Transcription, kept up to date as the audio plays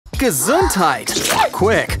Gesundheit!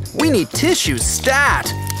 Quick, we need tissues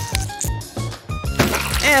stat!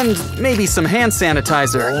 And maybe some hand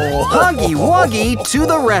sanitizer. Huggy Wuggy to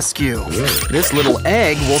the rescue! This little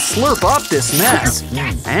egg will slurp up this mess.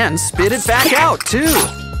 And spit it back out, too!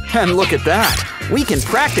 And look at that! We can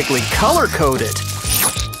practically color-code it!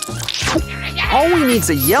 All we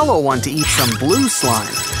need's a yellow one to eat some blue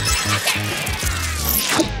slime.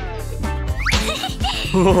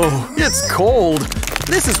 Oh, it's cold!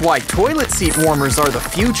 This is why toilet seat warmers are the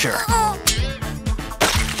future.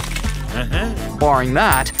 Barring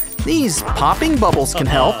that, these popping bubbles can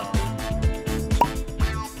help.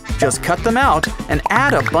 Just cut them out and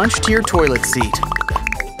add a bunch to your toilet seat.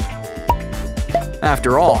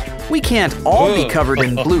 After all, we can't all be covered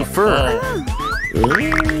in blue fur.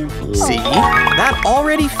 See? That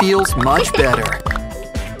already feels much better.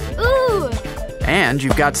 And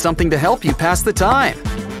you've got something to help you pass the time.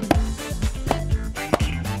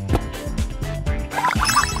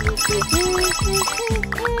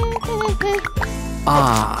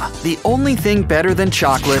 Ah, the only thing better than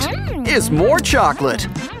chocolate is more chocolate.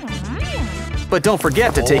 But don't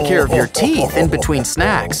forget to take care of your teeth in between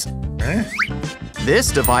snacks.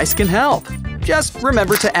 This device can help. Just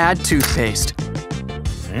remember to add toothpaste.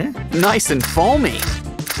 Nice and foamy.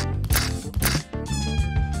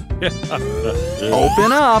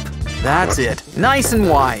 Open up. That's it. Nice and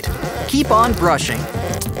wide. Keep on brushing.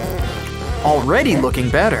 Already looking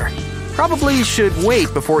better. Probably should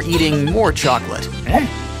wait before eating more chocolate.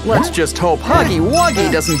 Let's just hope Huggy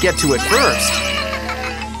Wuggy doesn't get to it first.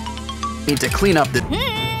 Need to clean up the...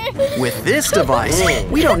 With this device,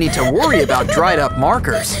 we don't need to worry about dried up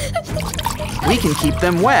markers. We can keep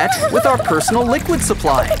them wet with our personal liquid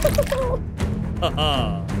supply.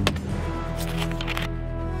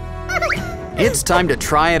 It's time to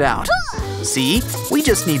try it out. See? We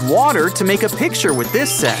just need water to make a picture with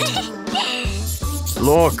this set.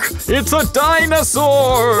 Look, it's a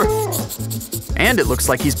dinosaur! And it looks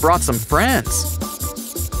like he's brought some friends.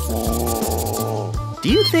 Do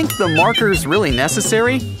you think the marker's really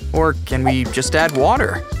necessary? Or can we just add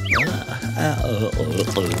water?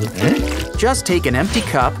 Just take an empty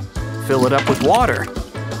cup, fill it up with water,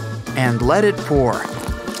 and let it pour.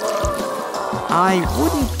 I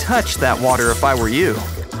wouldn't touch that water if I were you.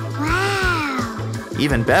 Wow!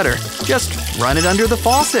 Even better, just run it under the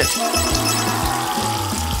faucet.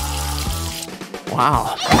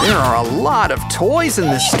 Wow, there are a lot of toys in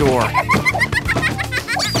this store.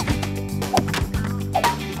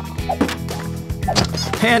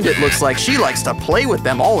 And it looks like she likes to play with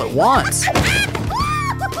them all at once.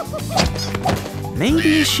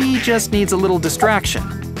 Maybe she just needs a little distraction.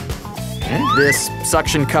 This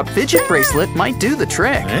suction cup fidget bracelet might do the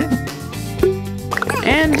trick.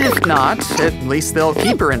 And if not, at least they'll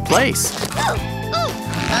keep her in place.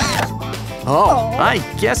 Oh, I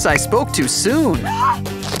guess I spoke too soon.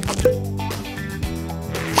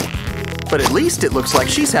 But at least it looks like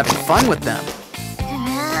she's having fun with them.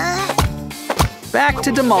 Back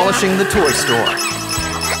to demolishing the toy store.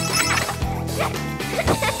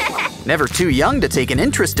 Never too young to take an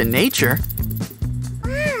interest in nature.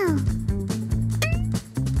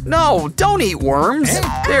 No, don't eat worms.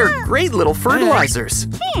 They're great little fertilizers.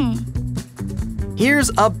 Here's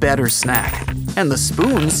a better snack. And the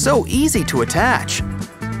spoon's so easy to attach.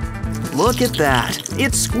 Look at that.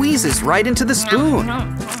 It squeezes right into the spoon.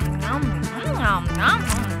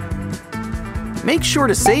 Make sure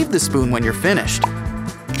to save the spoon when you're finished.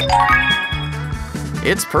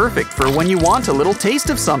 It's perfect for when you want a little taste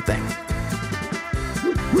of something.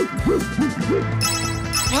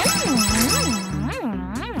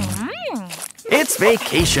 It's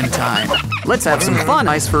vacation time. Let's have some fun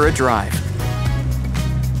ice for a drive.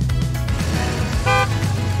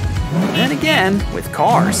 Then again, with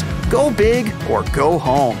cars, go big or go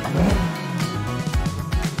home.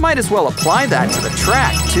 Might as well apply that to the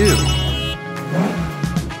track, too.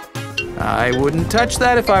 I wouldn't touch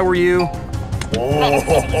that if I were you.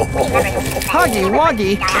 Huggy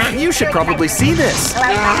Wuggy, you should probably see this.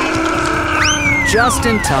 Just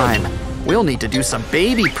in time. We'll need to do some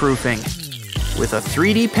baby proofing. With a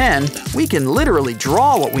 3D pen, we can literally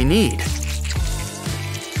draw what we need.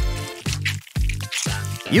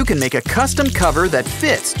 You can make a custom cover that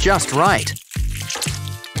fits just right.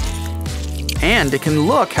 And it can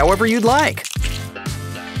look however you'd like.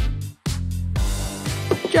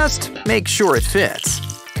 Just make sure it fits.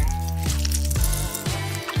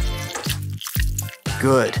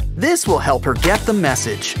 Good. This will help her get the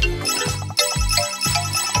message.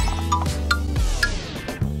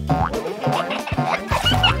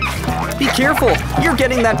 Be careful! You're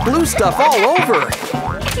getting that blue stuff all over!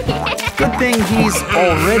 Good thing he's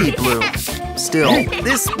already blue. Still,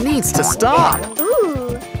 this needs to stop.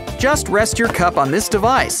 Ooh. Just rest your cup on this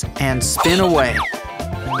device and spin away.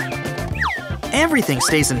 Everything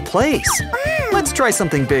stays in place. Let's try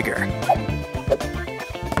something bigger.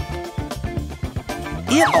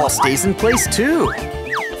 It all stays in place too.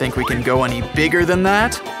 Think we can go any bigger than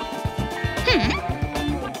that?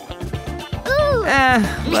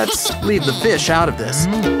 Let's leave the fish out of this.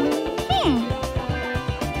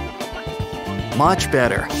 Much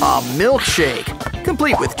better. A milkshake,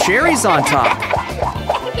 complete with cherries on top.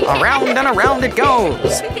 Around and around it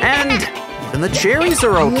goes. And even the cherries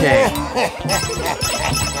are okay.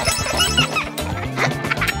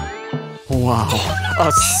 Wow,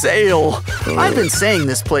 a sail. I've been saying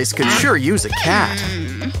this place could sure use a cat.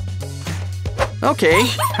 Okay,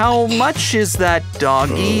 how much is that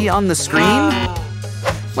doggy on the screen?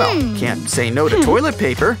 Well, can't say no to toilet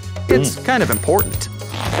paper. It's kind of important.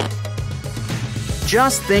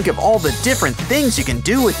 Just think of all the different things you can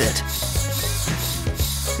do with it.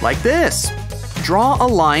 Like this. Draw a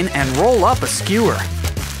line and roll up a skewer.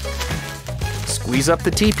 Squeeze up the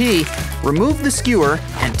TP, remove the skewer,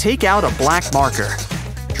 and take out a black marker.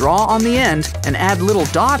 Draw on the end and add little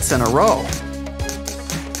dots in a row.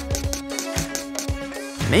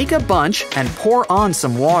 Make a bunch and pour on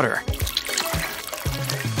some water.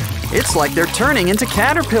 It's like they're turning into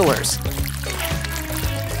caterpillars.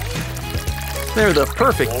 They're the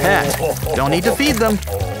perfect pet. Don't need to feed them.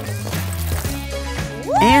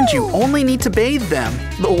 And you only need to bathe them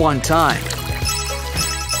the one time.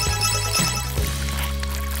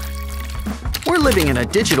 We're living in a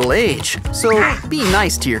digital age, so be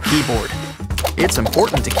nice to your keyboard. It's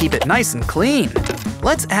important to keep it nice and clean.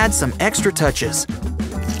 Let's add some extra touches.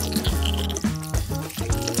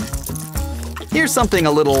 Here's something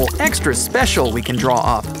a little extra special we can draw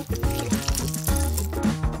up.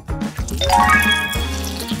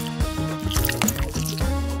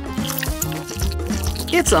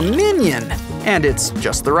 It's a minion, and it's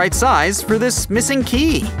just the right size for this missing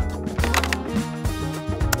key.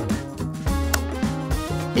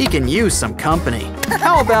 He can use some company.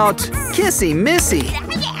 How about Kissy Missy?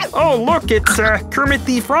 Oh, look, it's Kermit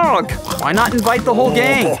the Frog. Why not invite the whole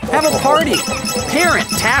gang? Have a party.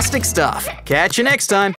 Parent-tastic stuff. Catch you next time.